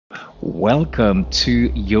Welcome to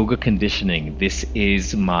yoga conditioning. This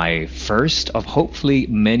is my first of hopefully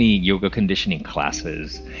many yoga conditioning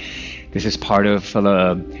classes. This is part of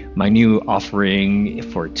my new offering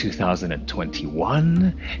for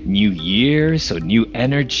 2021, new year, so new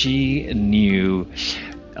energy, new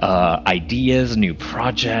ideas, new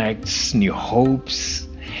projects, new hopes.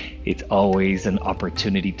 It's always an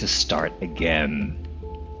opportunity to start again.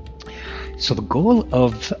 So the goal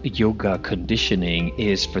of yoga conditioning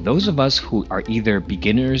is for those of us who are either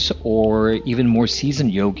beginners or even more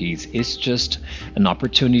seasoned yogis, it's just an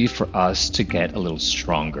opportunity for us to get a little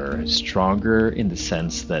stronger. Stronger in the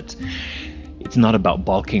sense that it's not about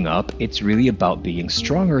bulking up, it's really about being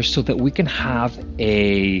stronger so that we can have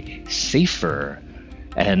a safer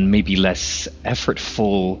and maybe less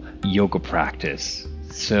effortful yoga practice.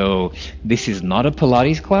 So this is not a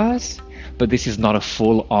Pilates class, but this is not a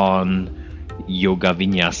full-on yoga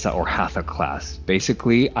vinyasa or hatha class.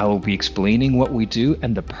 Basically, I will be explaining what we do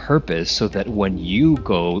and the purpose so that when you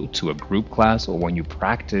go to a group class or when you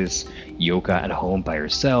practice yoga at home by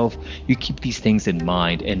yourself, you keep these things in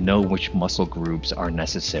mind and know which muscle groups are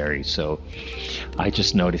necessary. So I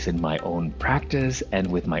just noticed in my own practice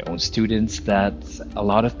and with my own students that a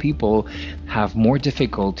lot of people have more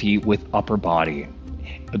difficulty with upper body.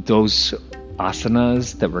 Those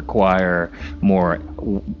asanas that require more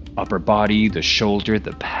upper body, the shoulder,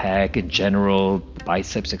 the pec in general, the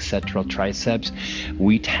biceps, etc., triceps,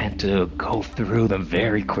 we tend to go through them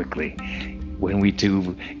very quickly. When we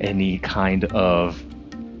do any kind of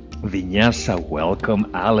vinyasa,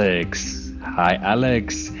 welcome Alex. Hi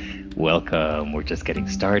Alex, welcome. We're just getting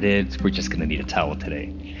started. We're just gonna need a towel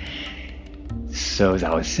today. So as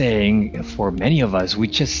I was saying, for many of us,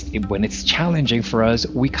 when it's challenging for us,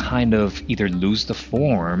 we kind of either lose the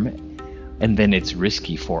form and then it's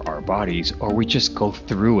risky for our bodies, or we just go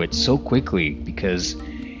through it so quickly because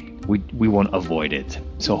we want to avoid it.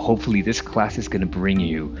 So hopefully this class is going to bring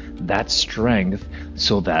you that strength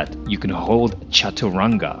so that you can hold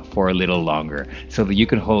chaturanga for a little longer, so that you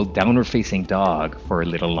can hold downward facing dog for a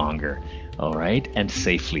little longer. All right, and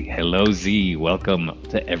safely. Hello Z, welcome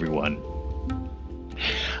to everyone.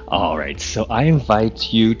 All right, so I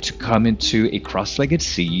invite you to come into a cross-legged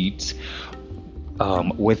seat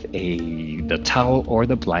with the towel or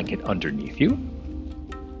the blanket underneath you.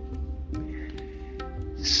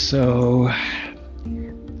 So,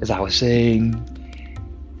 as I was saying,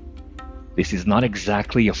 this is not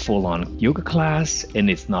exactly a full-on yoga class, and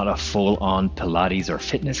it's not a full-on Pilates or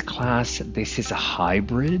fitness class. This is a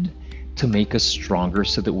hybrid to make us stronger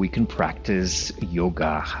so that we can practice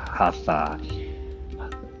yoga, hatha,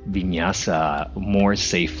 vinyasa more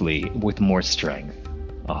safely with more strength.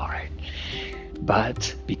 All right.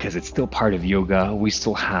 But because it's still part of yoga, we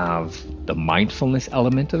still have the mindfulness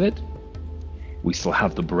element of it. We still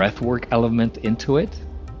have the breath work element into it.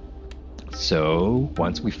 So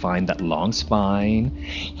once we find that long spine,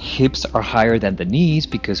 hips are higher than the knees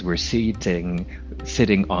because we're sitting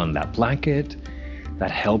on that blanket. That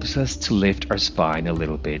helps us to lift our spine a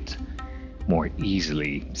little bit more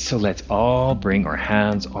easily. So let's all bring our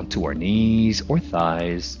hands onto our knees or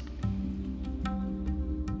thighs.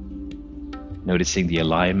 Noticing the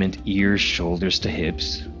alignment, ears, shoulders to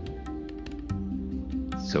hips.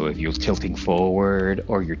 So if you're tilting forward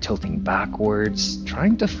or you're tilting backwards,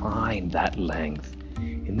 trying to find that length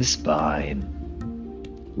in the spine.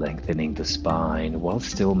 Lengthening the spine while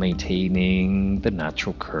still maintaining the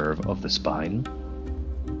natural curve of the spine.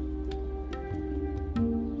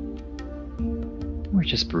 Or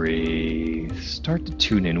just breathe. Start to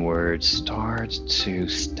tune inwards. Start to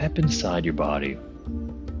step inside your body.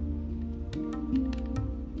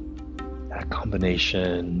 That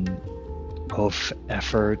combination of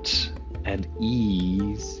effort and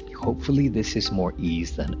ease. Hopefully this is more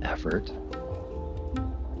ease than effort.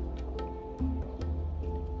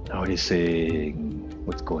 Noticing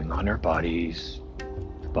what's going on in our bodies,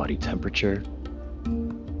 body temperature.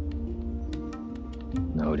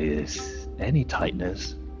 Notice any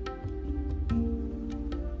tightness.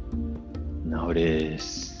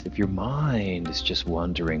 Notice if your mind is just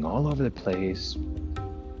wandering all over the place.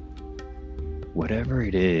 Whatever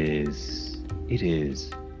it is, it is.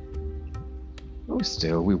 Oh,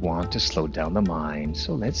 still we want to slow down the mind,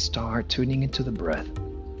 so let's start tuning into the breath.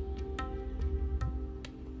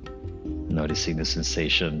 Noticing the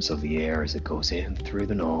sensations of the air as it goes in through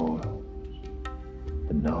the nose,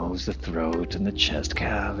 the throat, and the chest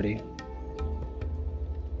cavity.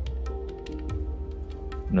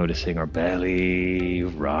 Noticing our belly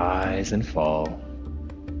rise and fall.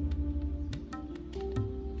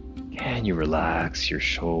 Can you relax your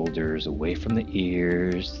shoulders away from the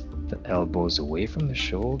ears, the elbows away from the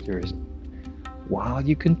shoulders while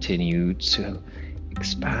you continue to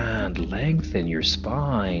expand, lengthen your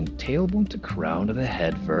spine, tailbone to crown of the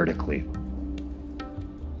head vertically.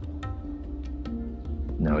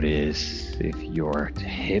 Notice if your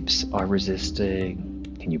hips are resisting.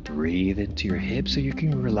 Can you breathe into your hips so you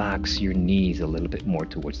can relax your knees a little bit more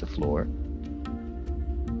towards the floor?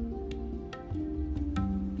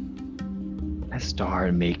 Let's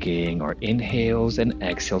start making our inhales and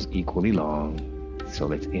exhales equally long. So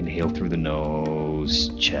let's inhale through the nose,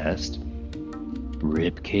 chest,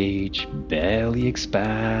 rib cage, belly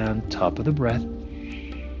expand, top of the breath.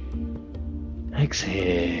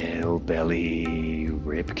 Exhale, belly,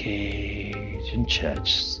 rib cage, and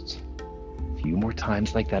chest. A few more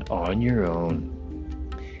times like that on your own.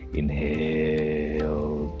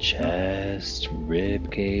 Inhale, chest, rib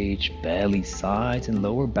cage, belly, sides, and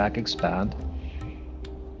lower back expand.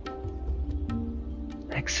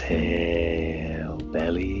 Exhale,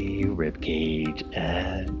 belly, rib cage,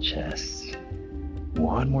 and chest.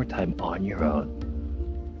 One more time on your own.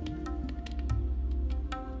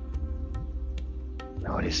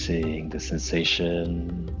 Noticing the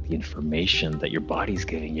sensation, the information that your body's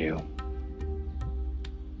giving you.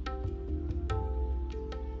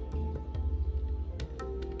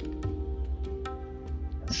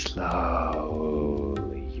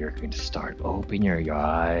 Slowly, you're going to start opening your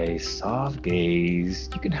eyes, soft gaze.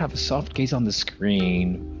 You can have a soft gaze on the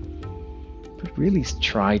screen, but really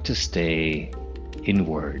try to stay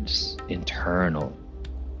inwards, internal.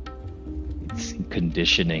 It's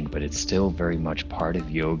conditioning, but it's still very much part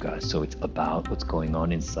of yoga. So it's about what's going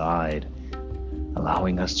on inside,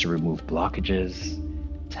 allowing us to remove blockages,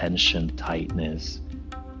 tension, tightness.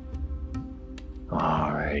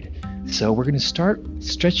 All right, so we're going to start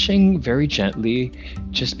stretching very gently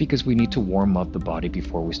just because we need to warm up the body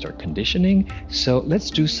before we start conditioning. So let's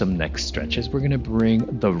do some neck stretches. We're going to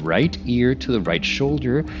bring the right ear to the right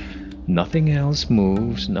shoulder. Nothing else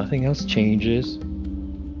moves, nothing else changes.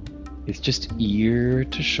 It's just ear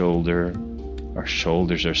to shoulder. Our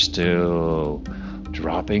shoulders are still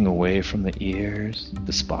dropping away from the ears.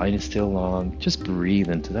 The spine is still long. Just breathe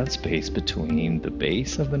into that space between the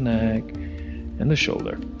base of the neck and the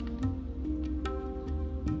shoulder.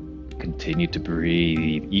 Continue to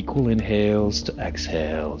breathe equal inhales to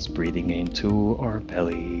exhales, breathing into our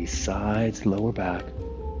belly, sides, lower back.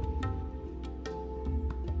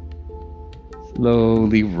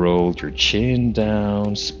 Slowly roll your chin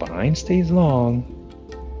down, spine stays long.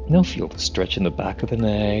 Now feel the stretch in the back of the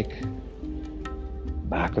neck,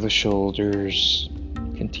 back of the shoulders.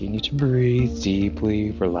 Continue to breathe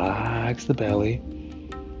deeply, relax the belly.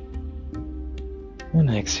 And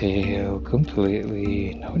exhale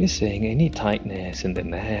completely, noticing any tightness in the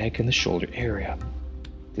neck and the shoulder area.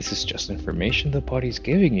 This is just information the body's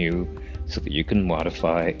giving you so that you can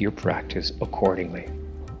modify your practice accordingly.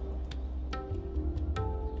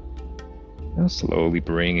 Now slowly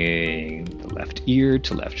bringing the left ear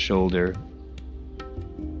to left shoulder.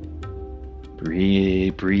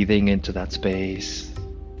 Breathing into that space.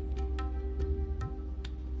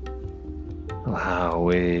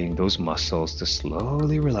 Allowing those muscles to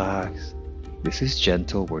slowly relax. This is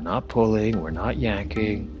gentle. We're not pulling. We're not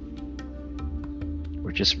yanking.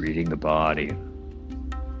 We're just reading the body.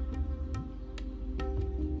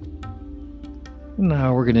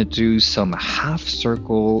 Now we're going to do some half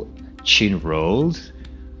circle chin rolls.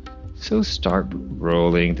 So start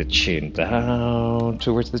rolling the chin down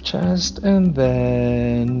towards the chest and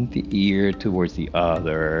then the ear towards the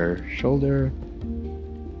other shoulder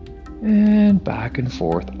and back and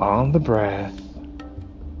forth on the breath.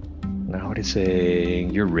 Noticing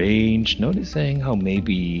your range, noticing how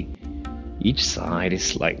maybe each side is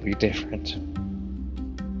slightly different.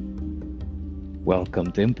 Welcome,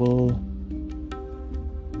 dimple.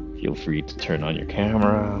 Feel free to turn on your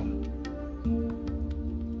camera.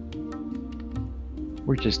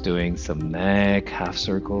 We're just doing some neck half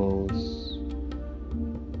circles.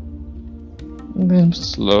 And then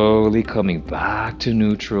slowly coming back to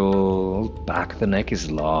neutral. Back of the neck is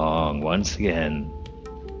long once again.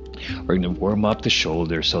 We're going to warm up the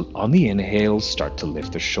shoulders. So on the inhale, start to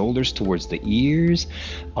lift the shoulders towards the ears.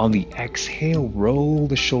 On the exhale, roll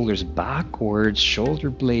the shoulders backwards,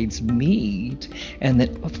 shoulder blades meet. And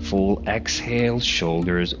then a full exhale,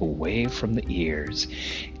 shoulders away from the ears.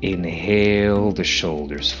 Inhale the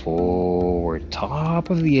shoulders forward,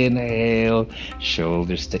 top of the inhale,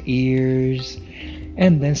 shoulders to ears.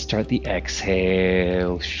 And then start the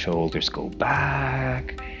exhale, shoulders go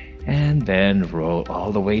back. And then roll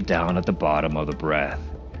all the way down at the bottom of the breath.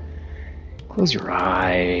 Close your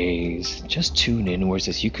eyes. Just tune inwards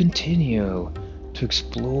as you continue to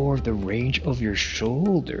explore the range of your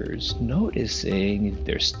shoulders, noticing if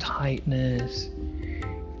there's tightness,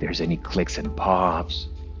 if there's any clicks and pops.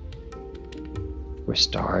 We're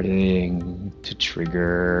starting to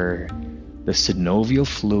trigger the synovial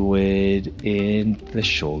fluid in the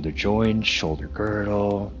shoulder joint, shoulder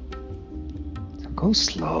girdle. So go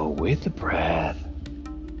slow with the breath,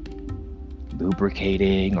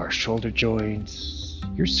 lubricating our shoulder joints.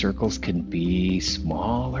 Your circles can be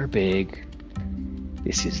small or big.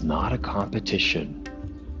 This is not a competition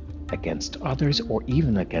against others or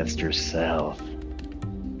even against yourself.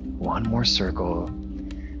 One more circle.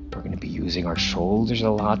 We're going to be using our shoulders a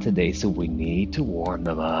lot today, so we need to warm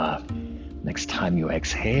them up. Next time you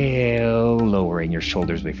exhale, lowering your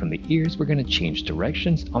shoulders away from the ears, we're going to change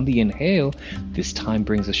directions. On the inhale, this time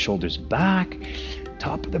brings the shoulders back.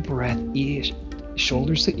 Top of the breath, ears,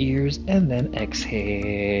 shoulders to ears, and then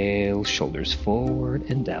exhale, shoulders forward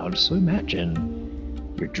and down. So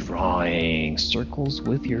imagine you're drawing circles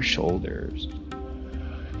with your shoulders.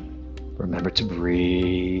 Remember to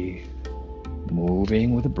breathe,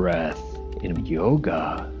 moving with the breath. In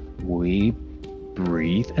yoga, we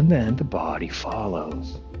breathe and then the body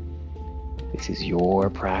follows. This is your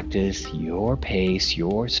practice, your pace,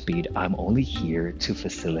 your speed. I'm only here to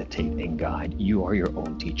facilitate and guide. You are your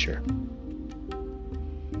own teacher.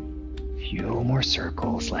 Few more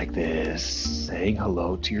circles like this, saying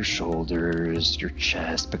hello to your shoulders, your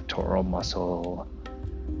chest, pectoral muscle.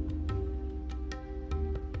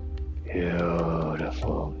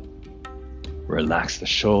 Beautiful. Relax the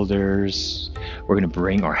shoulders. We're going to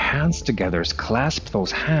bring our hands together, clasp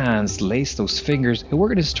those hands, lace those fingers, and we're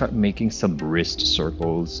going to start making some wrist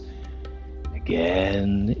circles.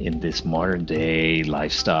 Again, in this modern day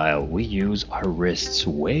lifestyle, we use our wrists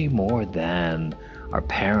way more than our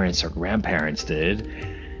parents or grandparents did.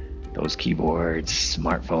 Those keyboards,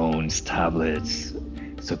 smartphones, tablets.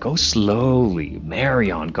 So go slowly.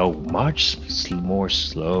 Marion, go much more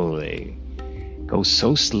slowly. Go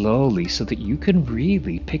so slowly so that you can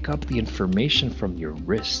really pick up the information from your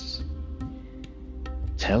wrists,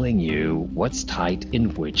 telling you what's tight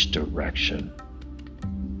in which direction.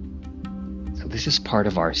 So this is part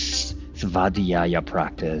of our svadhyaya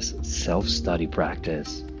practice, self-study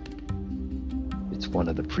practice. It's one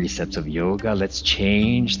of the precepts of yoga. Let's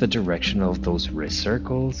change the direction of those wrist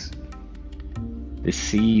circles. This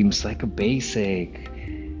seems like a basic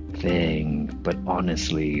thing, but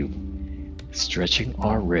honestly, stretching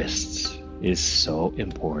our wrists is so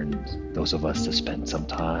important. Those of us that spend some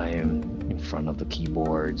time in front of the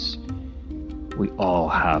keyboards, we all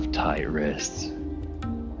have tight wrists.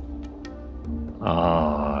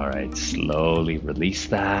 All right, slowly release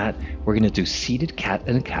that. We're going to do seated cat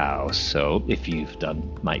and cow. So if you've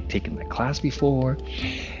taken my class before,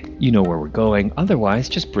 you know where we're going. Otherwise,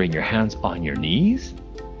 just bring your hands on your knees.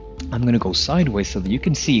 I'm going to go sideways so that you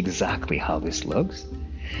can see exactly how this looks.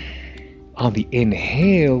 On the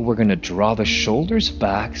inhale, we're going to draw the shoulders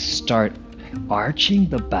back, start arching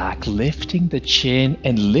the back, lifting the chin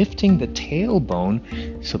and lifting the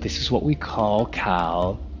tailbone. So this is what we call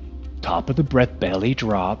cow. Top of the breath, belly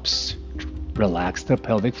drops. Relax the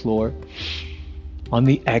pelvic floor. On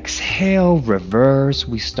the exhale, reverse,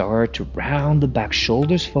 we start to round the back,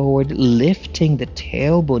 shoulders forward, lifting the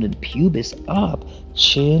tailbone and pubis up,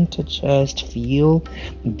 chin to chest. Feel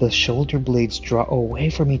the shoulder blades draw away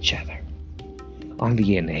from each other. On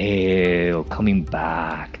the inhale, coming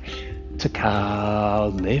back to cow,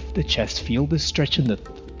 lift the chest, feel the stretch in the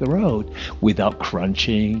throat without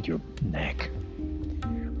crunching your neck.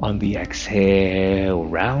 On the exhale,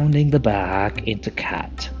 rounding the back into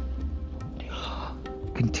cat.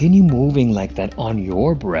 Continue moving like that on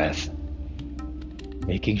your breath,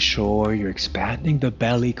 making sure you're expanding the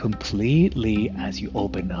belly completely as you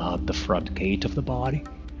open up the front gate of the body.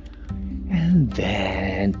 And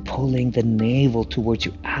then pulling the navel towards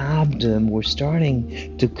your abdomen. We're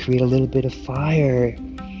starting to create a little bit of fire.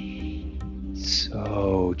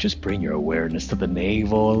 So just bring your awareness to the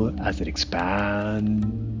navel as it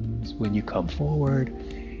expands when you come forward.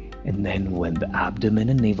 And then when the abdomen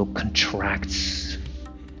and navel contracts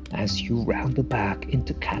as you round the back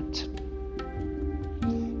into cat.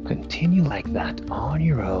 Continue like that on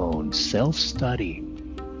your own, self-study.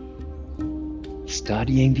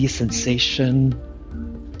 Studying the sensation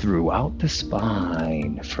throughout the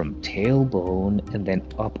spine, from tailbone and then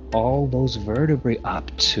up all those vertebrae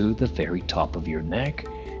up to the very top of your neck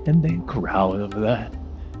and then crown of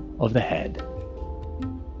the head.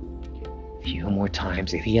 A few more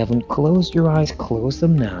times. If you haven't closed your eyes, close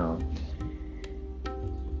them now.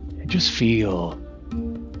 And just feel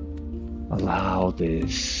Allow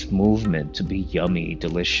this movement to be yummy,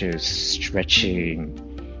 delicious, stretching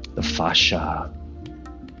the fascia,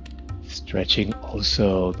 stretching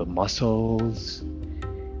also the muscles,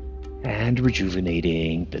 and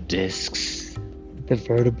rejuvenating the discs, the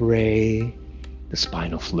vertebrae, the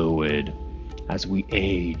spinal fluid. As we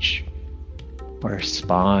age, our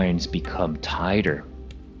spines become tighter,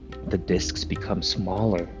 the discs become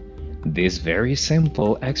smaller. This very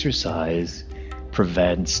simple exercise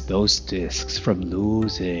prevents those discs from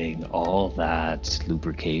losing all that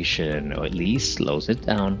lubrication, or at least slows it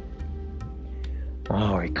down.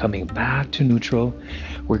 All right, coming back to neutral,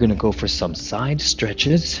 we're going to go for some side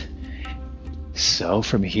stretches. So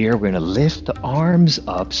from here, we're going to lift the arms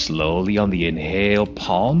up slowly on the inhale,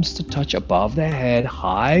 palms to touch above the head,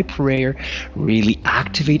 high prayer. Really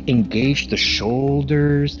activate, engage the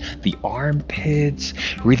shoulders, the armpits.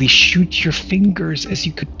 Really shoot your fingers as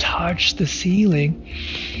you could touch the ceiling.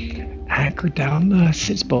 Anchor down the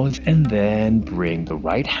sits bones, and then bring the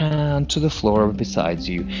right hand to the floor beside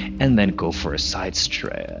you, and then go for a side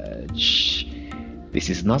stretch. This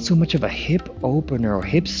is not so much of a hip opener or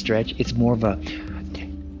hip stretch, it's more of a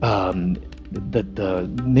the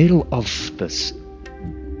middle of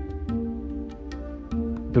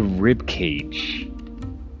the rib cage.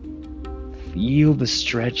 Feel the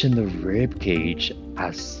stretch in the rib cage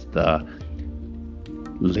as the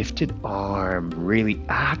lifted arm really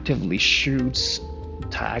actively shoots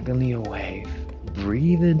diagonally away.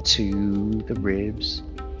 Breathe into the ribs.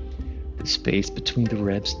 The space between the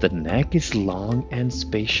ribs, the neck is long and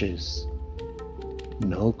spacious.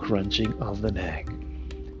 No crunching of the neck.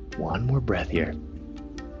 One more breath here.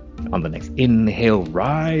 On the next inhale,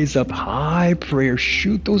 rise up, high prayer,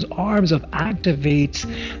 shoot those arms up, activate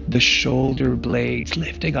the shoulder blades,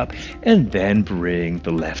 lifting up, and then bring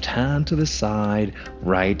the left hand to the side,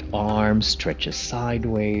 right arm stretches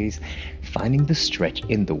sideways, finding the stretch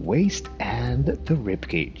in the waist and the rib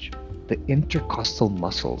cage, the intercostal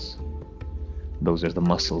muscles. Those are the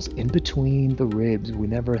muscles in between the ribs. We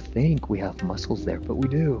never think we have muscles there, but we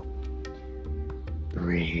do.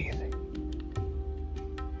 Breathe.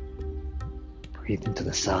 Breathe into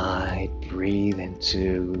the side. Breathe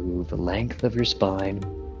into the length of your spine.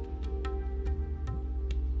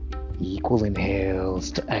 Equal inhales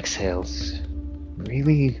to exhales.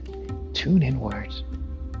 Really tune inwards.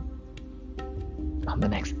 On the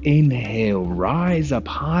next inhale, rise up,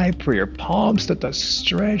 high prayer, palms to the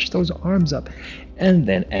stretch those arms up. And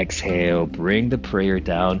then exhale, bring the prayer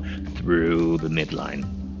down through the midline.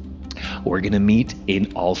 We're going to meet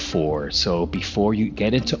in all fours. So before you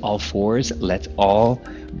get into all fours, let's all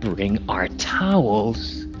bring our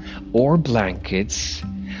towels or blankets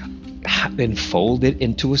and fold it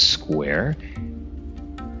into a square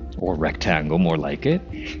or rectangle, more like it,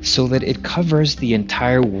 so that it covers the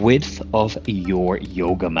entire width of your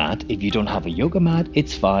yoga mat. If you don't have a yoga mat,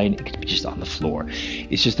 it's fine. It could be just on the floor.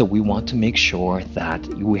 It's just that we want to make sure that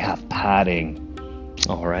we have padding.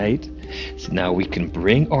 All right. So now we can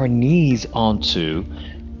bring our knees onto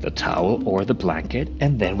the towel or the blanket,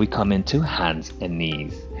 and then we come into hands and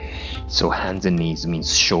knees. So hands and knees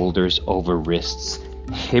means shoulders over wrists,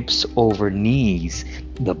 hips over knees.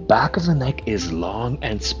 The back of the neck is long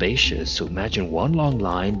and spacious. So imagine one long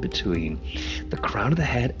line between the crown of the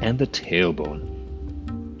head and the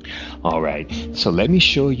tailbone. All right, so let me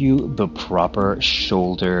show you the proper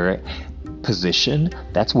shoulder position.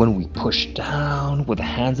 That's when we push down with the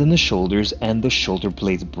hands and the shoulders and the shoulder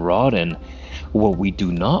blades broaden. What we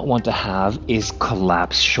do not want to have is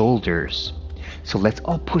collapsed shoulders. So let's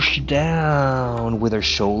all push down with our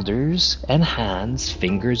shoulders and hands,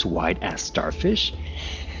 fingers wide as starfish.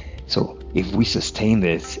 So if we sustain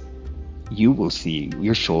this, you will see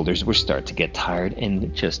your shoulders will start to get tired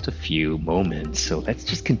in just a few moments. So let's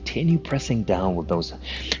just continue pressing down with those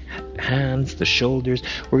hands, the shoulders.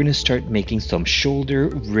 We're going to start making some shoulder,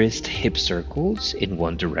 wrist, hip circles in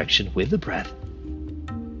one direction with the breath.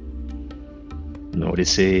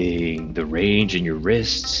 Noticing the range in your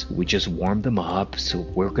wrists. We just warmed them up, so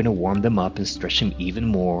we're going to warm them up and stretch them even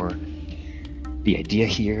more. The idea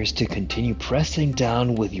here is to continue pressing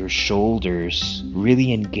down with your shoulders.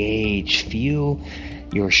 Really engage. Feel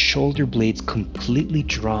your shoulder blades completely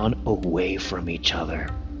drawn away from each other.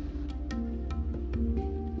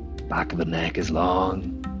 Back of the neck is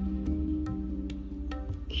long.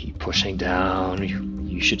 Keep pushing down.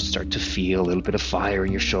 You should start to feel a little bit of fire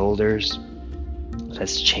in your shoulders.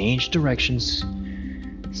 Let's change directions.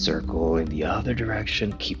 Circle in the other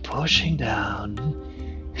direction. Keep pushing down.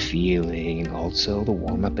 Feeling also the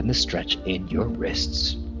warm up and the stretch in your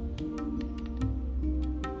wrists.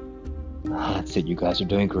 That's it. You guys are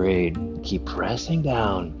doing great. Keep pressing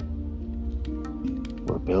down.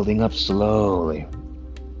 We're building up slowly.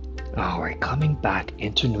 All right, coming back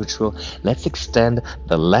into neutral. Let's extend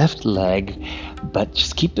the left leg, but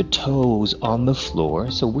just keep the toes on the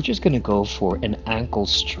floor. So we're just going to go for an ankle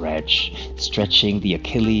stretch, stretching the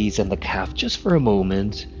Achilles and the calf just for a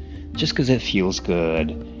moment, just because it feels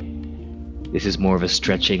good. This is more of a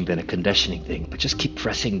stretching than a conditioning thing, but just keep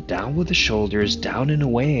pressing down with the shoulders, down and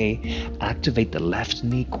away. Activate the left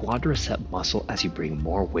knee quadricep muscle as you bring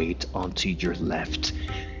more weight onto your left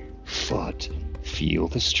foot. Feel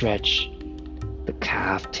the stretch. The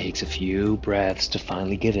calf takes a few breaths to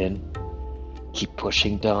finally give in. Keep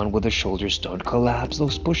pushing down with the shoulders. Don't collapse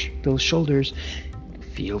those shoulders.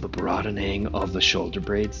 Feel the broadening of the shoulder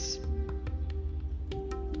blades.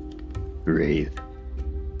 Breathe.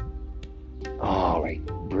 All right,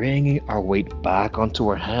 bringing our weight back onto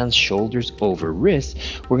our hands, shoulders over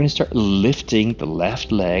wrists. We're going to start lifting the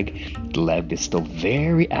left leg. The leg is still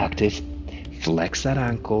very active. Flex that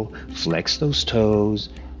ankle, flex those toes.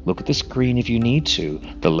 Look at the screen if you need to.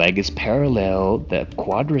 The leg is parallel, the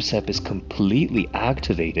quadricep is completely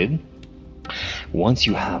activated. Once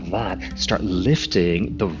you have that, start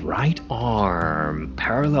lifting the right arm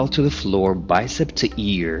parallel to the floor, bicep to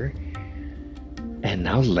ear. And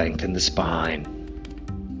now lengthen the spine.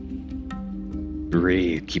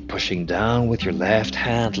 Breathe. Keep pushing down with your left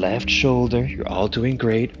hand, left shoulder. You're all doing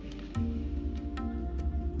great.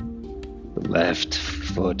 The left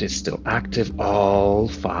foot is still active. All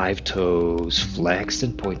 5 toes flexed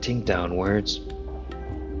and pointing downwards.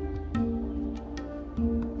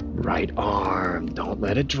 Right arm. Don't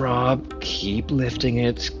let it drop. Keep lifting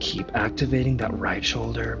it. Keep activating that right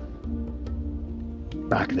shoulder.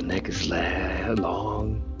 Back of the neck is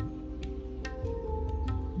long.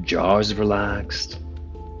 Jaw is relaxed.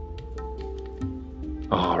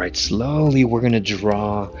 All right, slowly we're going to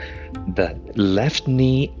draw the left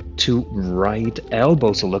knee to right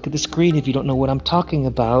elbow. So look at the screen. If you don't know what I'm talking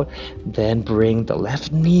about, then bring the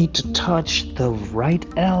left knee to touch the right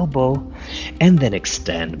elbow and then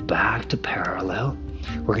extend back to parallel.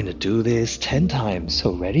 We're going to do this 10 times.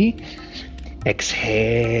 So ready?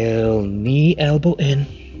 Exhale, knee, elbow in.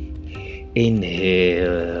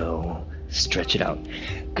 Inhale, stretch it out.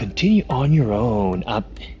 Continue on your own.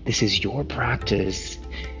 This is your practice.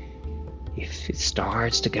 If it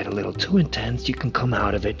starts to get a little too intense, you can come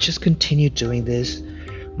out of it. Just continue doing this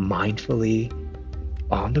mindfully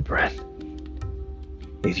on the breath.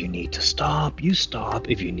 If you need to stop, you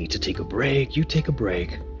stop. If you need to take a break, you take a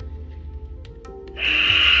break.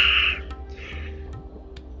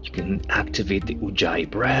 You can activate the Ujjayi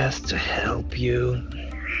breath to help you.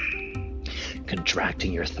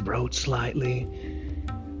 Contracting your throat slightly.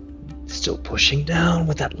 Still pushing down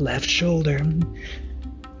with that left shoulder.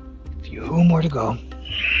 A few more to go.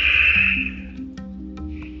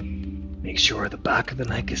 Make sure the back of the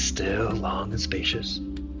neck is still long and spacious.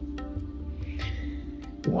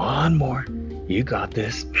 One more. You got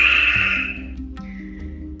this.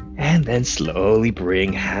 And then slowly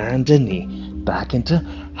bring hand and knee back into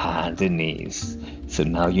hand and knees. So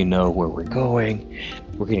now you know where we're going.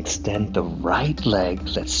 We're going to extend the right leg.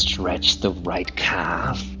 Let's stretch the right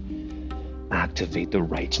calf. Activate the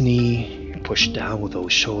right knee. Push down with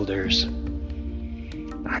those shoulders.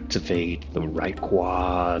 Activate the right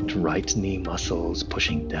quad, right knee muscles,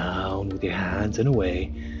 pushing down with your hands and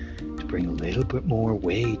away to bring a little bit more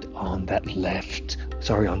weight on that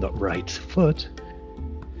on that right foot.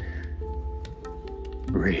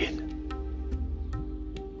 Breathe.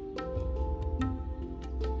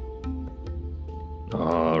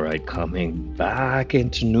 All right, coming back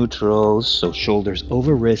into neutral. So shoulders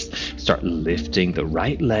over wrist. Start lifting the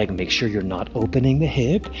right leg. Make sure you're not opening the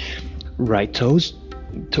hip. Right toes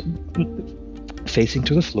facing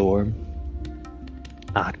to the floor.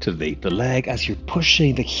 Activate the leg as you're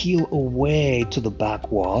pushing the heel away to the back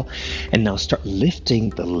wall. And now start lifting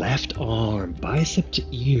the left arm, bicep to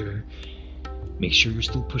ear. Make sure you're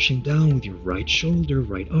still pushing down with your right shoulder,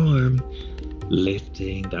 right arm.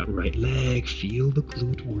 Lifting that right leg. Feel the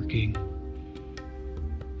glute working.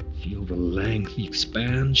 Feel the length, the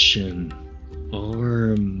expansion.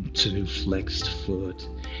 Arm to flexed foot.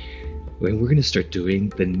 And we're going to start doing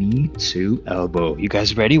the knee to elbow. You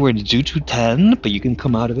guys ready? We're going to do 210, but you can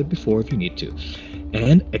come out of it before if you need to.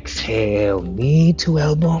 And exhale, knee to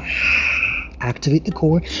elbow. Activate the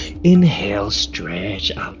core. Inhale,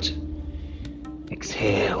 stretch out.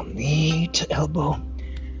 Exhale, knee to elbow.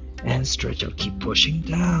 And stretch out. Keep pushing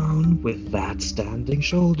down with that standing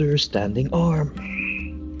shoulder, standing arm.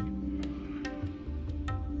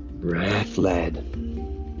 Breath led.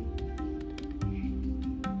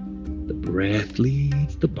 The breath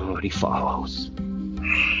leads, the body follows.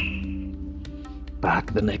 back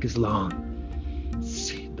of the neck is long.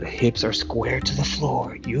 The hips are square to the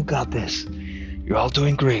floor. You got this. You're all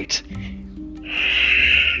doing great.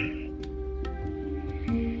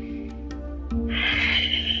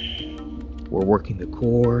 We're working the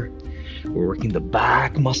core. We're working the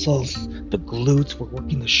back muscles, the glutes. We're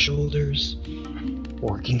working the shoulders.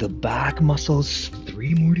 Working the back muscles.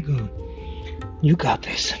 3 more to go. You got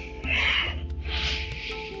this.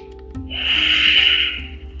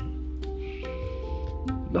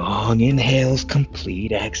 Long inhales,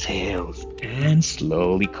 complete exhales, and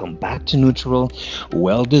slowly come back to neutral.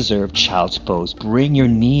 Well-deserved child's pose. Bring your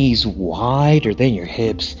knees wider than your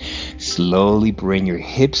hips. Slowly bring your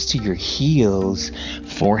hips to your heels,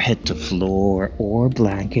 forehead to floor or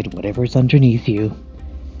blanket, whatever's underneath you.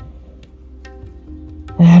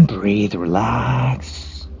 And breathe,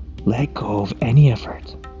 relax. Let go of any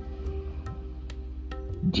effort.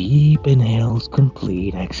 Deep inhales,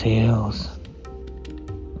 complete exhales.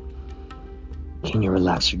 Can you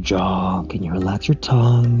relax your jaw? Can you relax your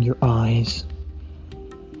tongue, your eyes?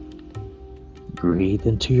 Breathe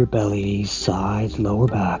into your belly, sides, lower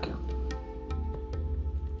back.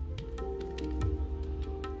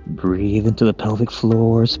 Breathe into the pelvic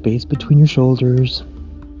floor, space between your shoulders.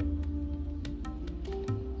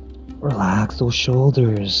 Relax those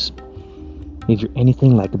shoulders. If you're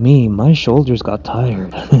anything like me, my shoulders got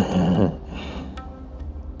tired.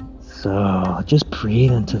 So just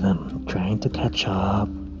breathe into them, trying to catch up.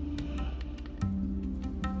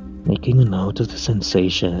 Making a note of the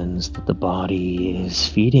sensations that the body is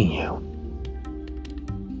feeding you.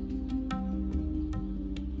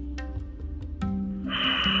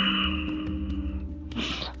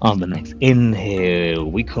 On the next inhale,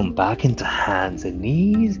 we come back into hands and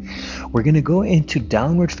knees. We're going to go into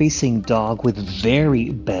downward facing dog with very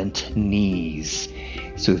bent knees.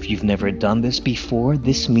 So if you've never done this before,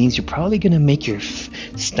 this means you're probably going to make your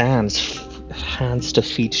stance hands to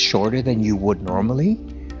feet shorter than you would normally.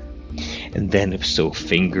 And then if so,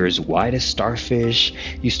 fingers wide as starfish,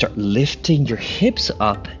 you start lifting your hips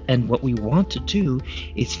up. And what we want to do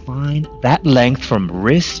is find that length from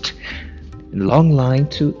wrist, long line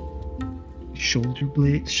to shoulder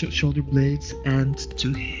blades and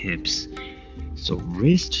to hips. So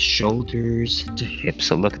wrist, shoulders to hips.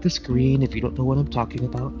 So look at the screen if you don't know what I'm talking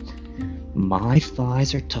about. My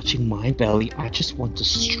thighs are touching my belly. I just want to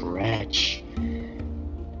stretch.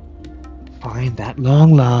 Find that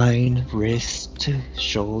long line, wrist to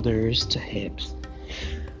shoulders to hips.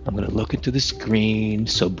 I'm going to look into the screen.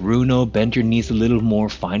 So Bruno, bend your knees a little more.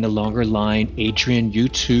 Find a longer line. Adrian, you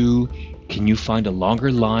too. Can you find a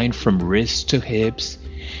longer line from wrist to hips?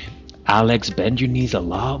 Alex, bend your knees a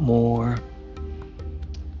lot more.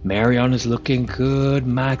 Marion is looking good.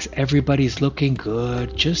 Max, everybody's looking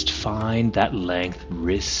good. Just find that length,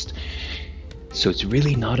 wrist. So it's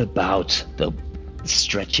really not about the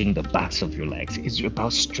stretching the backs of your legs. It's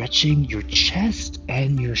about stretching your chest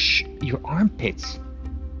and your armpits.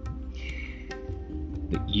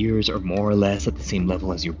 The ears are more or less at the same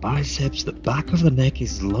level as your biceps. The back of the neck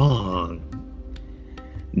is long.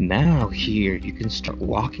 Now here you can start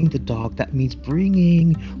walking the dog. That means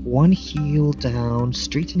bringing one heel down,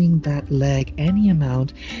 straightening that leg any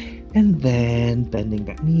amount, and then bending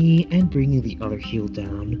that knee and bringing the other heel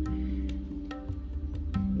down,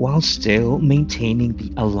 while still maintaining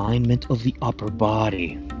the alignment of the upper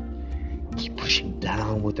body. Keep pushing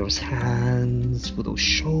down with those hands, with those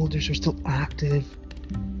shoulders are still active.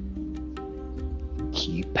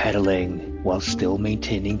 Keep pedaling while still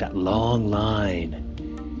maintaining that long line.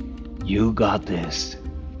 You got this.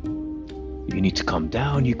 You need to come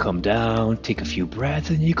down, you come down, take a few breaths,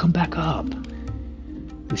 and you come back up.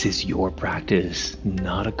 This is your practice,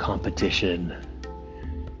 not a competition.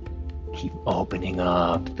 Keep opening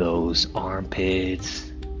up those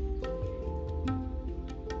armpits.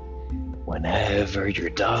 Whenever you're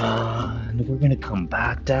done, we're going to come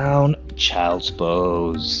back down, child's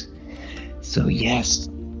pose. So yes,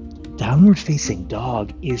 downward facing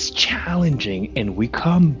dog is challenging, and we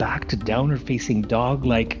come back to downward facing dog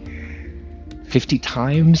like 50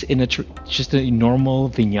 times in just a normal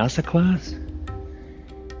vinyasa class.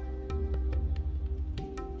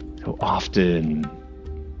 So often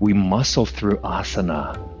we muscle through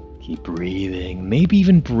asana. Keep breathing. Maybe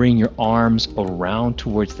even bring your arms around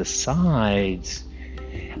towards the sides,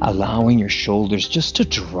 allowing your shoulders just to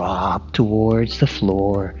drop towards the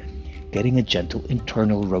floor, getting a gentle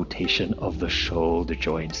internal rotation of the shoulder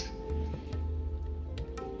joints.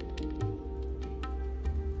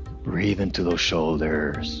 Breathe into those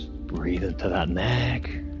shoulders. Breathe into that neck.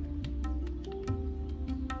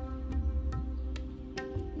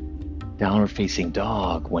 Downward facing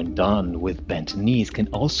dog, when done with bent knees, can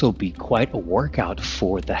also be quite a workout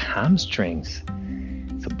for the hamstrings.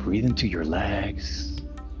 So breathe into your legs.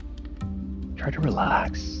 Try to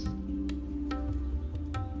relax.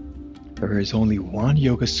 There is only one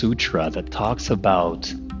Yoga Sutra that talks about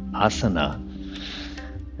asana.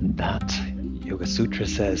 And that Yoga Sutra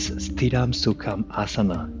says, Sthiram Sukham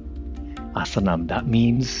Asana. Asanam, that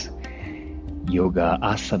means Yoga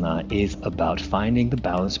asana is about finding the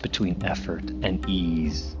balance between effort and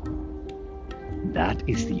ease. That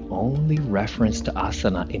is the only reference to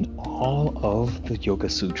asana in all of the Yoga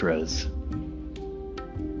Sutras.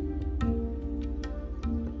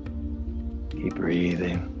 Keep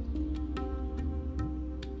breathing.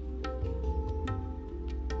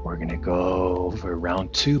 We're going to go over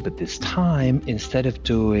round 2, but this time, instead of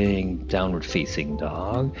doing downward facing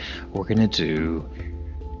dog, we're going to do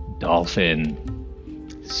dolphin.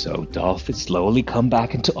 So dolphin, slowly come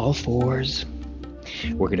back into all fours.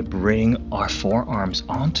 We're going to bring our forearms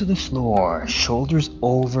onto the floor, shoulders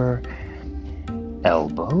over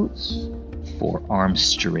elbows, forearms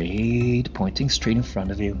straight, pointing straight in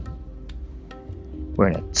front of you.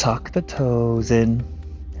 We're going to tuck the toes in.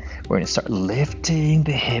 We're going to start lifting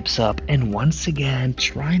the hips up, and once again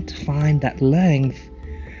trying to find that length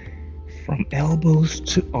from elbows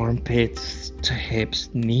to armpits to hips.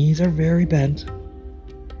 Knees are very bent.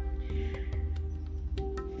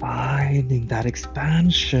 Finding that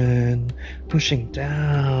expansion, pushing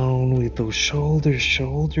down with those shoulders,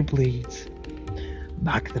 shoulder blades.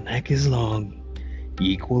 Back of the neck is long.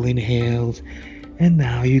 Equal inhales. And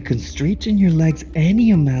now you can straighten your legs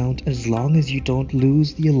any amount as long as you don't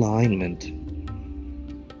lose the alignment.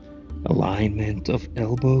 Alignment of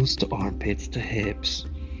elbows to armpits to hips.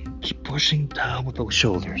 Keep pushing down with those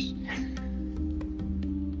shoulders.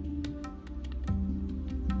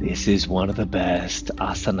 This is one of the best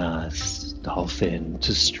asanas, dolphin,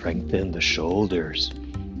 to strengthen the shoulders.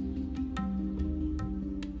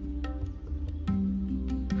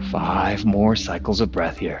 5 more cycles of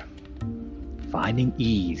breath here. Finding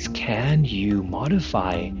ease. Can you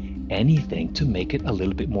modify anything to make it a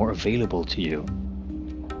little bit more available to you?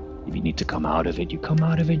 If you need to come out of it, you come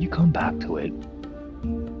out of it, you come back to it.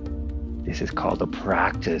 This is called a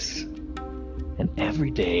practice. And every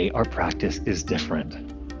day our practice is different.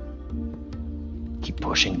 Keep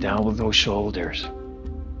pushing down with those shoulders.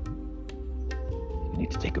 You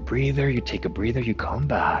need to take a breather, you take a breather, you come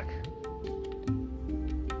back.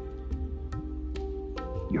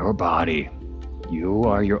 Your body. You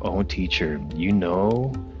are your own teacher. You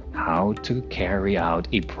know how to carry out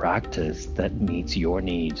a practice that meets your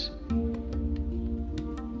needs.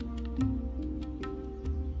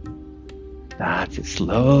 That's it.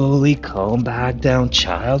 Slowly come back down,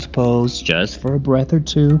 child's pose, just for a breath or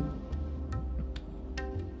 2.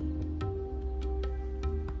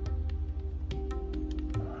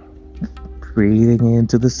 Breathing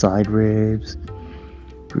into the side ribs,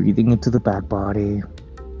 breathing into the back body.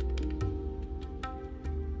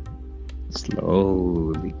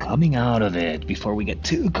 Slowly coming out of it before we get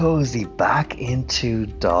too cozy. Back into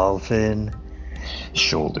dolphin.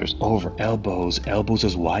 Shoulders over elbows. Elbows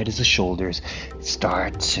as wide as the shoulders.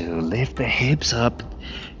 Start to lift the hips up.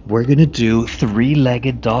 We're going to do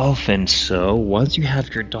 3-legged dolphin. So once you have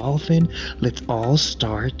your dolphin, let's all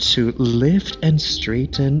start to lift and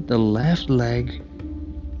straighten the left leg.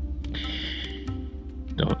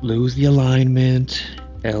 Don't lose the alignment.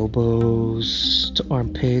 Elbows to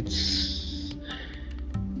armpits.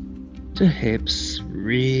 To hips.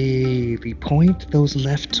 Really point those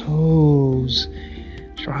left toes.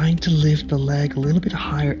 Trying to lift the leg a little bit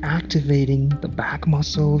higher, activating the back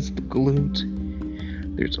muscles, the glute.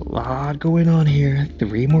 There's a lot going on here.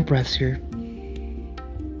 3 more breaths here.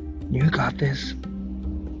 You got this.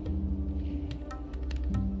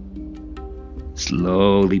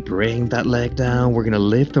 Slowly bring that leg down. We're going to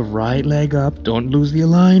lift the right leg up. Don't lose the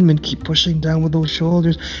alignment. Keep pushing down with those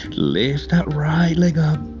shoulders. Lift that right leg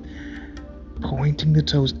up. Pointing the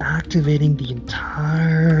toes, activating the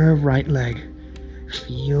entire right leg.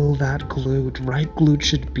 Feel that glute. Right glute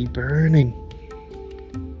should be burning.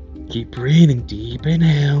 Keep breathing. Deep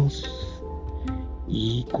inhales.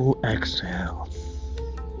 Equal exhales.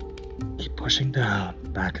 Keep pushing down.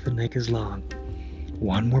 Back of the neck is long.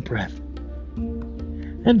 1 more breath.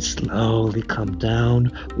 And slowly come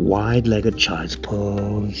down. Wide-legged child's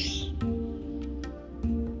pose.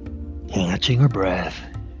 Catching our breath.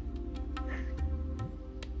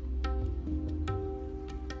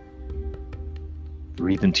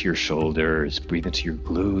 Breathe into your shoulders, breathe into your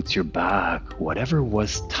glutes, your back, whatever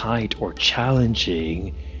was tight or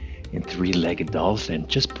challenging in 3-legged dolphin,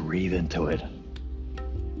 just breathe into it.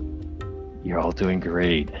 You're all doing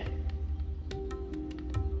great.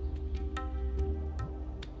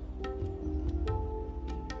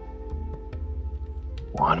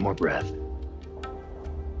 One more breath.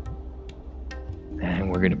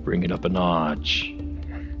 And we're going to bring it up a notch.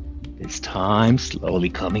 This time, slowly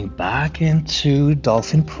coming back into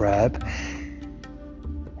dolphin prep.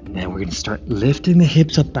 And then we're going to start lifting the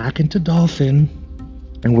hips up back into dolphin.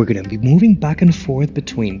 And we're going to be moving back and forth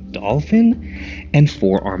between dolphin and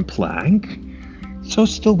forearm plank. So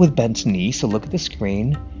still with bent knees, so look at the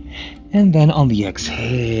screen. And then on the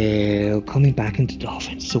exhale, coming back into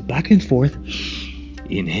dolphin. So back and forth.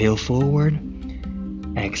 Inhale forward.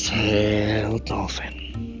 Exhale, dolphin.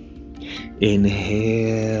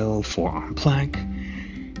 Inhale, forearm plank.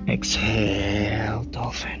 Exhale,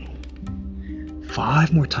 dolphin.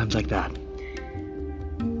 5 more times like that.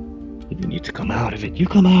 If you need to come out of it, you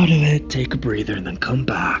come out of it. Take a breather and then come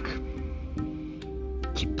back.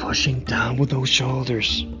 Keep pushing down with those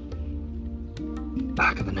shoulders.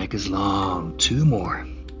 Back of the neck is long. 2 more.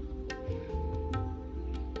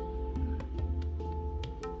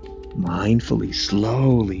 Mindfully,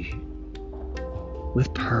 slowly,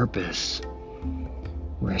 with purpose.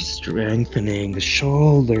 We're strengthening the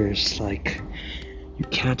shoulders like you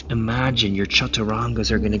can't imagine. Your chaturangas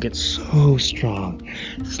are going to get so strong.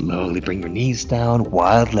 Slowly bring your knees down,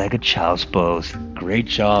 wild-legged child's pose. Great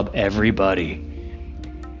job, everybody.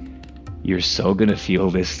 You're so going to feel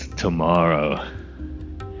this tomorrow.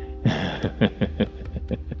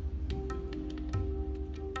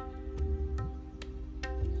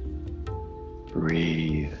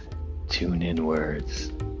 Breathe, tune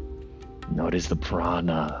inwards. Notice the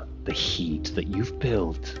prana, the heat that you've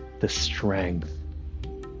built, the strength.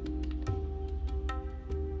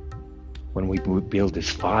 When we build this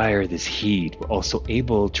fire, this heat, we're also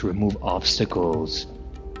able to remove obstacles,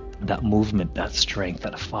 that movement, that strength,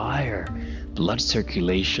 that fire, blood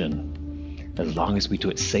circulation. As long as we do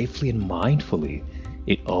it safely and mindfully,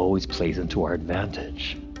 it always plays into our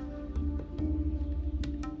advantage.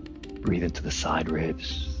 Breathe into the side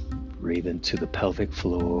ribs. Breathe into the pelvic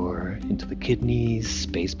floor, into the kidneys,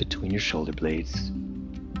 space between your shoulder blades.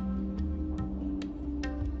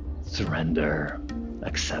 Surrender,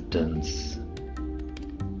 acceptance,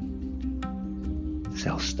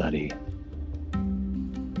 self-study.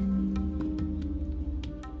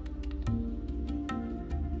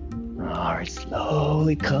 Alright,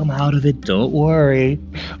 slowly come out of it. Don't worry.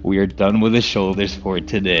 We are done with the shoulders for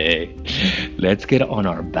today. Let's get on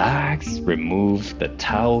our backs. Remove the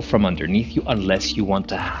towel from underneath you unless you want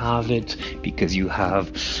to have it because you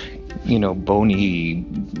have, bony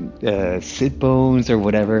sit bones or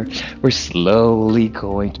whatever. We're slowly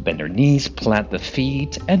going to bend our knees, plant the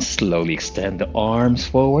feet, and slowly extend the arms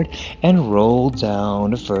forward and roll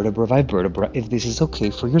down vertebra by vertebra if this is okay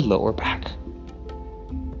for your lower back.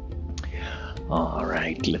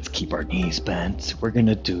 Alright, let's keep our knees bent. We're going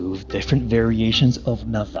to do different variations of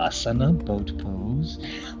Navasana, boat pose.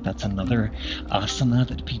 That's another asana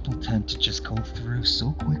that people tend to just go through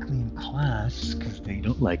so quickly in class because they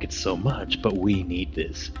don't like it so much, but we need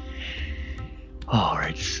this.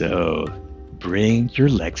 Alright, so bring your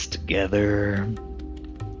legs together,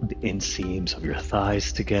 the inseams of your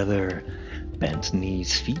thighs together, bent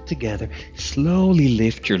knees, feet together. Slowly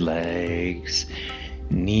lift your legs.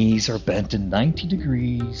 Knees are bent in 90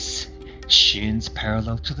 degrees, shins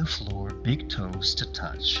parallel to the floor, big toes to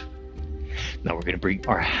touch. Now we're going to bring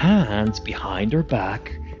our hands behind our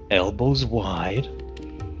back, elbows wide.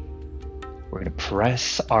 We're going to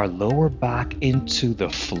press our lower back into the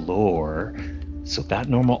floor. So that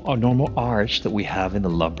normal arch that we have in the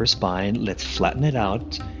lumbar spine, let's flatten it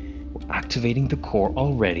out. We're activating the core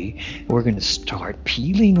already. We're going to start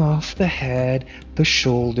peeling off the head, the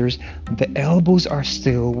shoulders. The elbows are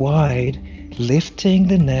still wide, lifting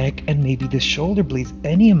the neck and maybe the shoulder blades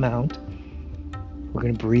any amount. We're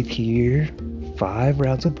going to breathe here, 5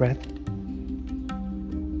 rounds of breath.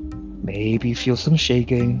 Maybe feel some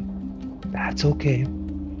shaking. That's okay.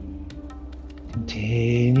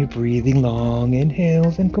 Continue breathing long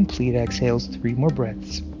inhales and complete exhales, 3 more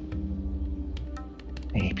breaths.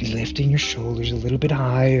 Maybe lifting your shoulders a little bit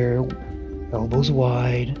higher, elbows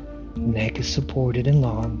wide, neck is supported and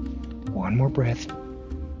long. 1 more breath.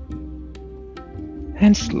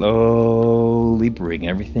 And slowly bring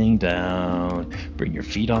everything down. Bring your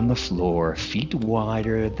feet on the floor, feet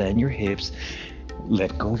wider than your hips.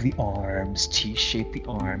 Let go of the arms, T-shape the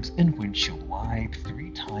arms, and windshield wipe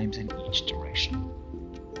 3 times in each direction.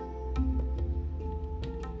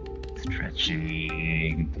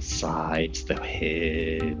 Stretching the sides, the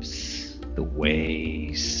hips, the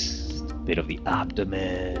waist, a bit of the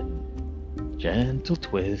abdomen. Gentle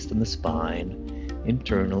twist in the spine,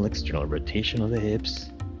 internal, external rotation of the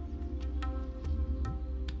hips.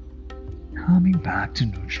 Coming back to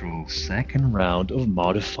neutral, second round of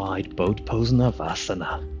modified boat pose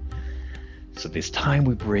Navasana. So this time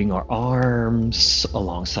we bring our arms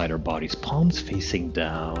alongside our bodies, palms facing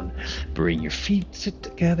down. Bring your feet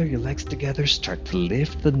together, your legs together. Start to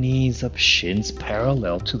lift the knees up, shins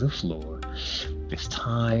parallel to the floor. This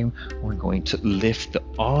time we're going to lift the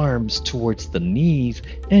arms towards the knees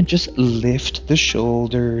and just lift the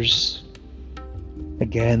shoulders.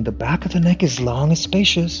 Again, the back of the neck is long and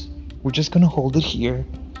spacious. We're just going to hold it here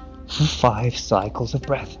for 5 cycles of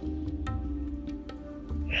breath.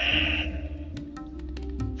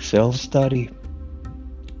 Self-study.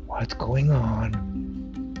 What's going on?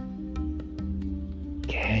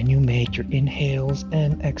 Can you make your inhales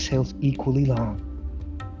and exhales equally long?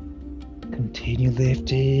 Continue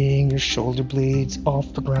lifting your shoulder blades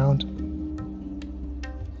off the ground.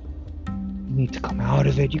 You need to come out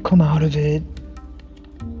of it. You come out of it.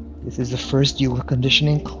 This is the first yoga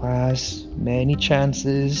conditioning class. Many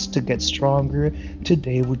chances to get stronger.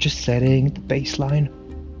 Today we're just setting the baseline.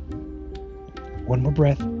 One more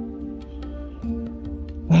breath.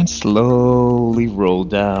 And slowly roll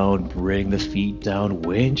down. Bring the feet down.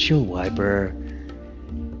 Windshield wiper.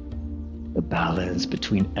 The balance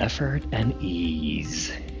between effort and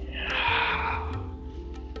ease.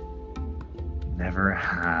 Never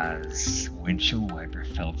has windshield wiper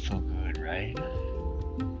felt so good, right?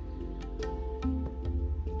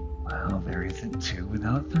 Well, there isn't 2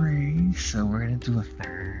 without 3, so we're going to do a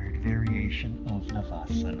third variation of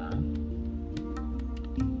Navasana.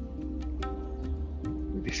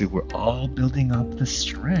 This is we're all building up the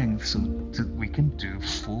strength so that we can do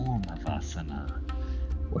full Navasana.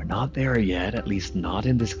 We're not there yet, at least not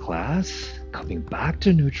in this class. Coming back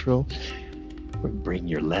to neutral, bring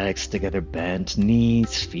your legs together, bent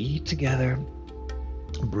knees, feet together.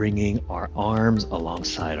 Bringing our arms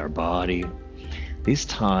alongside our body. This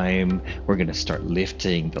time, we're going to start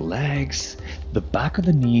lifting the legs. The back of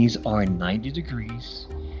the knees are 90 degrees.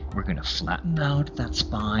 We're going to flatten out that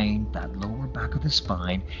spine, that lower back of the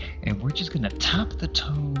spine, and we're just going to tap the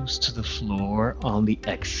toes to the floor on the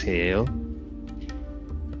exhale.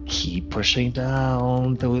 Keep pushing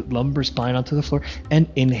down the lumbar spine onto the floor, and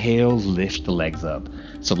inhale, lift the legs up.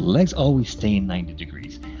 So the legs always stay in 90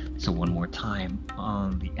 degrees. So one more time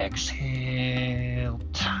on the exhale,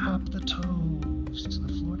 tap the toes to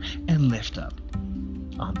the floor and lift up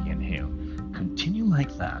on the inhale. Continue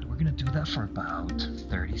like that. We're going to do that for about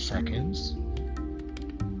 30 seconds.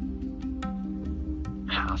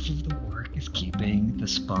 Half of the work is keeping the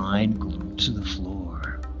spine glued to the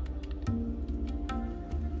floor.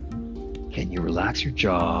 Can you relax your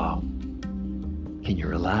jaw? Can you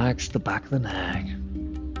relax the back of the neck?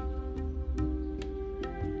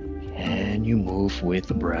 Can you move with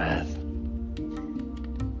the breath?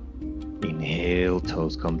 Inhale,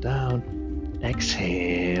 toes come down.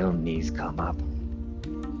 Exhale, knees come up.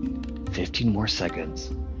 15 more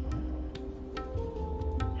seconds.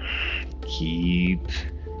 Keep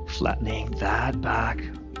flattening that back.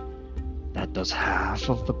 That does half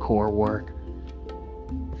of the core work.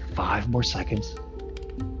 5 more seconds.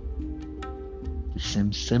 It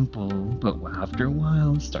seems simple, but after a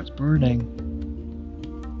while it starts burning.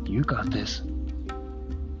 You got this.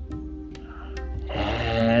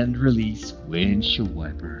 And release, windshield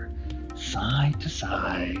wiper, side to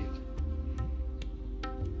side.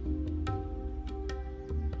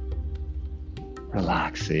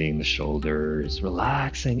 Relaxing the shoulders,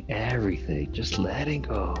 relaxing everything, just letting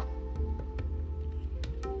go.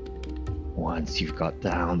 Once you've got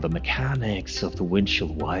down the mechanics of the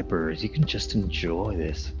windshield wipers, you can just enjoy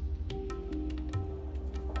this.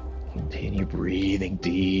 Continue breathing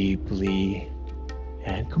deeply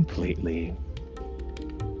and completely.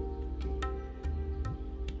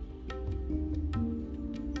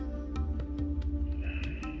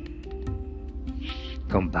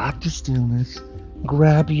 Come back to stillness.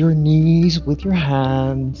 Grab your knees with your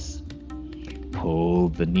hands. Pull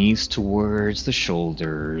the knees towards the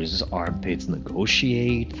shoulders, armpits,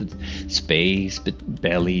 negotiate the space,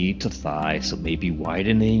 belly to thigh. So maybe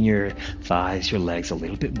widening your thighs, your legs a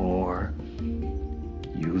little bit more.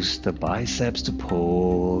 Use the biceps to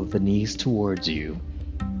pull the knees towards you.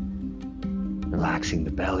 Relaxing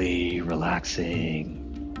the belly, relaxing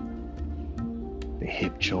the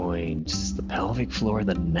hip joints, the pelvic floor,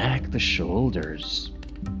 the neck, the shoulders.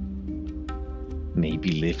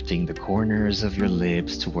 Maybe lifting the corners of your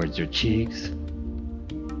lips towards your cheeks.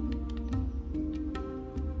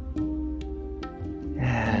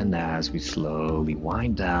 And as we slowly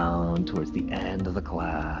wind down towards the end of the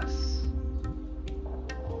class,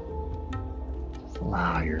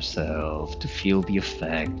 Allow yourself to feel the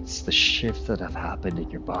effects, the shifts that have happened in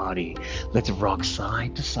your body. Let's rock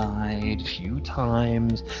side to side a few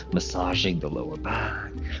times, massaging the lower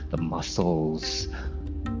back, the muscles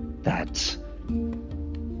that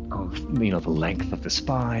of the length of the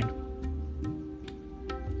spine.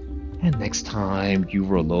 And next time you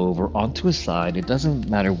roll over onto a side, it doesn't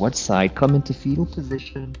matter what side, come into fetal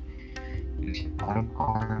position. Use your bottom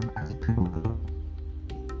arm as a pillow.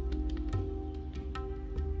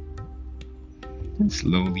 And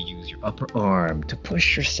slowly use your upper arm to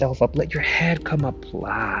push yourself up. Let your head come up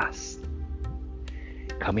last.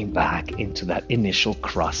 Coming back into that initial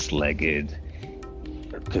cross-legged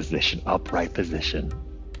position, upright position.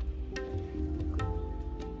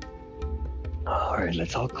 Alright,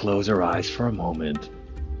 let's all close our eyes for a moment.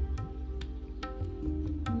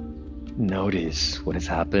 Notice what has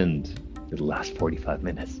happened in the last 45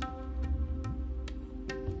 minutes.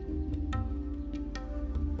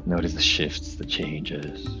 Notice the shifts, the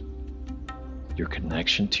changes, your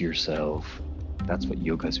connection to yourself. That's what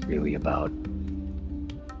yoga is really about.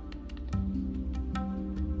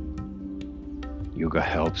 Yoga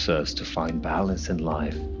helps us to find balance in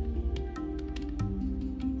life.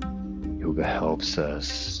 Yoga helps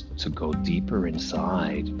us to go deeper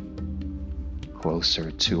inside,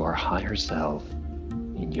 closer to our higher self.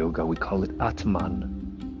 In yoga, we call it Atman.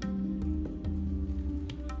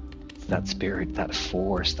 It's that spirit, that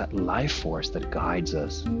force, that life force that guides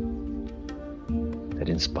us, that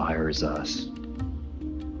inspires us,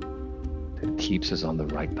 that keeps us on the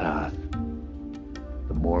right path.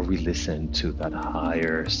 The more we listen to that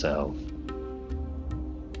higher self,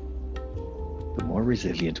 the more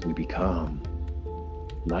resilient we become.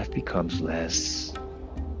 Life becomes less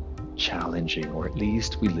challenging, or at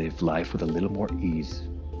least we live life with a little more ease.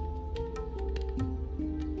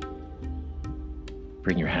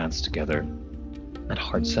 Bring your hands together at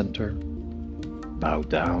heart center. Bow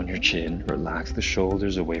down your chin, relax the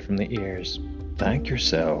shoulders away from the ears. Thank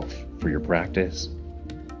yourself for your practice.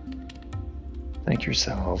 Thank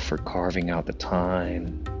yourself for carving out the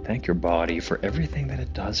time. Thank your body for everything that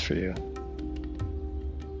it does for you.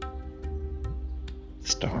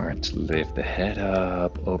 Start to lift the head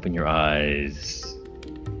up, open your eyes.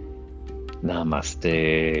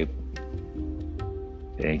 Namaste.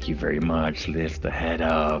 Thank you very much. Lift the head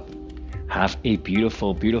up. Have a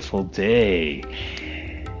beautiful, beautiful day.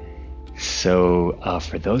 So,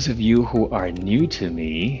 for those of you who are new to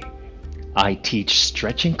me, I teach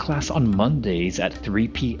stretching class on Mondays at 3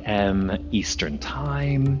 p.m. Eastern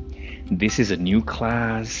Time. This is a new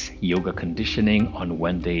class, yoga conditioning, on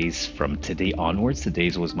Wednesdays from today onwards.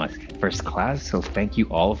 Today's was my first class, so thank you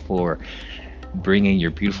all for bringing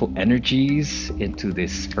your beautiful energies into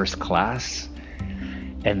this first class.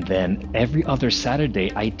 And then every other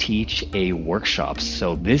Saturday, I teach a workshop.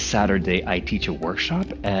 So this Saturday, I teach a workshop,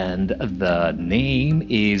 and the name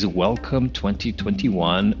is Welcome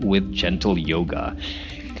 2021 with Gentle Yoga.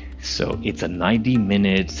 So it's a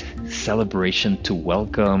 90-minute celebration to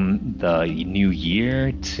welcome the new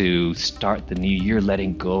year, to start the new year,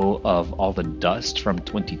 letting go of all the dust from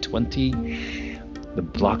 2020. The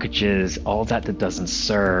blockages, all that doesn't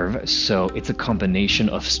serve. So it's a combination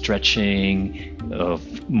of stretching,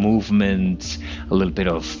 of movement, a little bit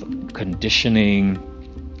of conditioning,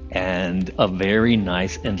 and a very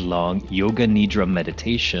nice and long yoga nidra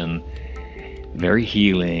meditation, very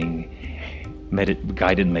healing,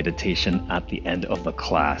 guided meditation at the end of the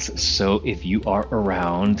class. So if you are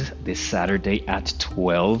around this Saturday at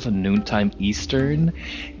 12 noontime Eastern,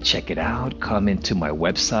 check it out. Come into my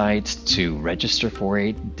website to register for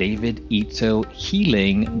it,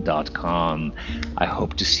 daviditohealing.com. I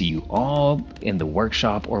hope to see you all in the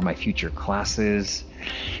workshop or my future classes.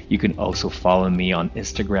 You can also follow me on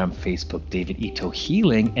Instagram, Facebook, David Ito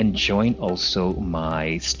Healing, and join also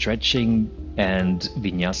my stretching and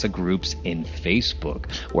vinyasa groups in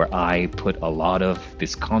Facebook, where I put a lot of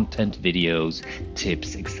this content, videos,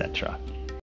 tips, etc.